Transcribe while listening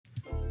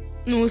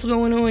What's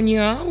going on,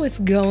 y'all? What's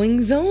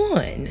going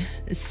on?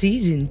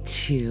 Season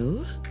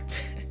 2.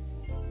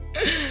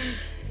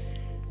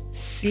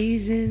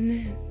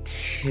 Season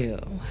 2.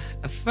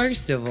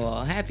 First of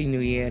all, Happy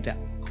New Year to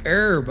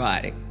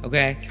everybody,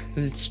 okay?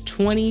 It's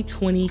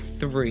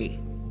 2023.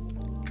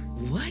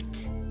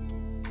 What?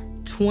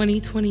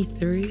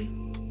 2023?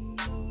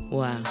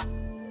 Wow.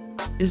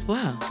 It's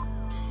wow.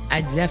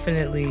 I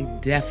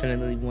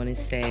definitely want to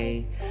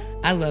say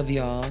I love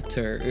y'all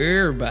to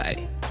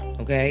everybody,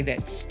 okay?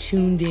 That's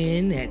tuned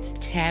in, that's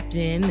tapped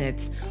in,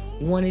 that's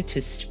wanted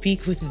to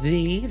speak with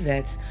thee,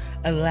 that's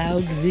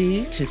allowed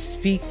thee to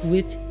speak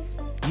with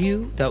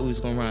you. Thought we was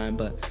gonna rhyme,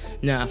 but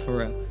nah, for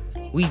real.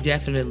 We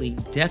definitely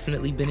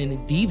been in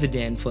the Diva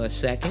Den for a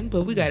second,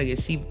 but we gotta get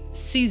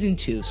season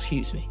 2,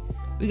 excuse me.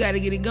 We gotta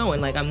get it going.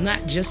 Like, I'm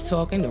not just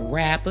talking to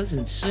rappers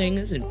and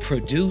singers and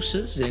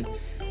producers and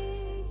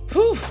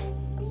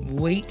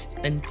wait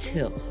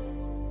until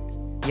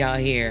y'all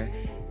hear.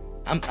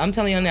 I'm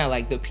telling y'all now,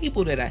 like, the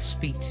people that I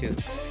speak to,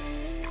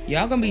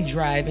 y'all gonna be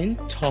driving,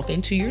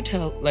 talking to your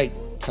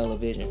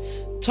television,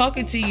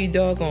 talking to your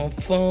doggone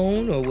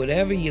phone or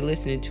whatever you're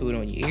listening to it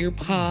on your ear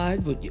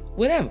pod,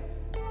 whatever.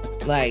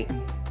 Like,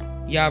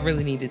 y'all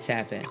really need to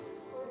tap in.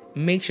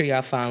 Make sure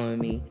y'all following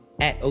me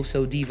at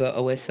OSODIVA,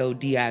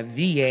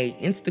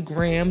 OSODIVA,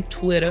 Instagram,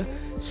 Twitter.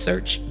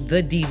 Search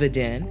The Diva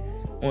Den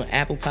on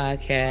Apple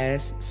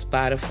Podcasts,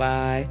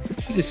 Spotify.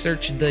 You can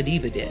search The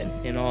Diva Den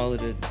and all of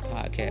the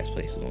podcast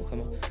places gonna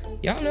come up.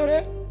 Y'all know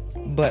that?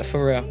 But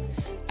for real,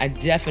 I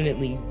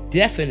definitely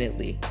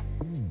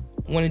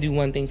want to do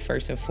one thing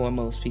first and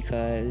foremost,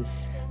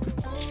 because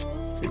it's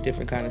a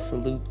different kind of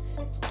salute.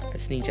 I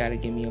just need y'all to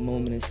give me a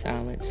moment of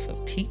silence for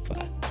people.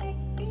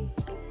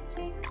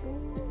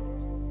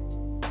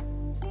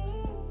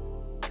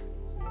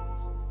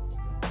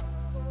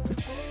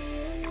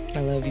 I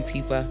love you,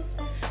 people.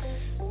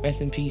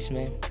 Rest in peace,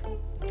 man.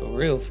 For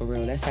real.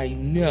 That's how you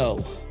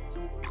know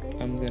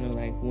I'm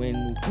gonna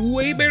win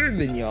way better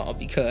than y'all,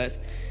 because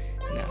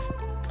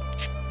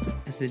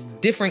it's a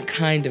different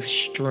kind of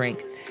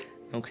strength.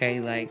 Okay,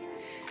 like,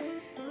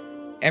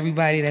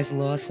 everybody that's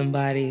lost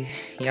somebody,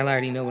 y'all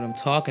already know what I'm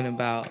talking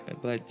about.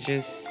 But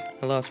I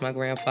lost my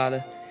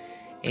grandfather,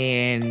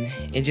 and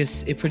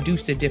it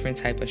produced a different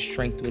type of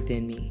strength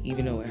within me,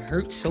 even though it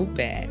hurt so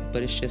bad.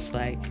 But it's just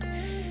like,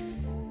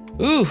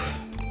 ooh,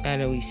 I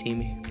know he see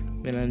me,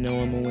 and I know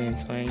I'm gonna win,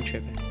 so I ain't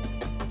tripping.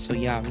 So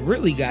y'all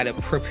really gotta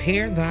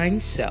prepare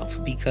thyself,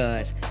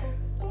 because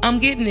I'm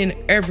getting in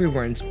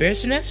everyone's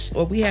business,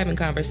 or we having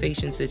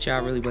conversations that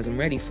y'all really wasn't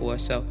ready for.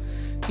 So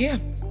yeah,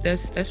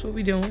 that's what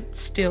we doing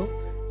still.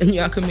 And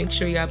y'all can make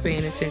sure y'all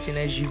paying attention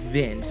as you've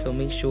been. So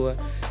make sure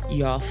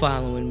y'all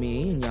following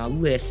me and y'all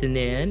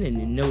listening, and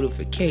the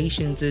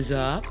notifications is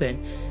up. And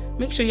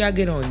make sure y'all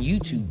get on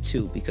YouTube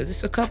too, because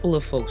it's a couple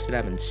of folks that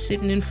I've been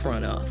sitting in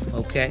front of,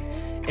 okay?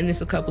 And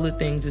there's a couple of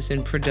things that's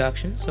in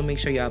production. So make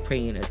sure y'all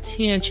paying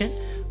attention.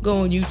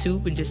 Go on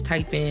YouTube and just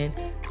type in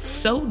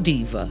So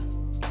Diva,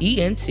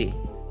 ENT,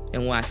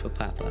 and watch for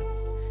pop up.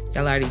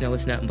 Y'all already know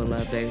it's nothing but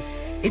love, baby.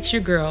 It's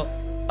your girl,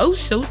 Oh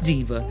So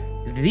Diva,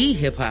 the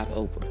hip hop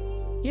Oprah.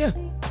 Yeah,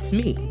 it's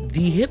me,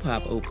 the hip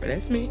hop Oprah.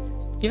 That's me.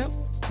 Yep.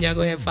 Y'all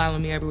go ahead and follow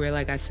me everywhere,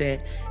 like I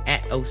said,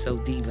 at Oh So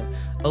Diva,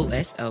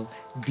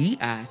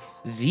 OSODIVA.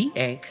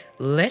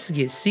 Let's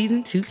get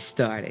season 2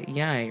 started.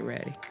 Y'all ain't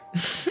ready.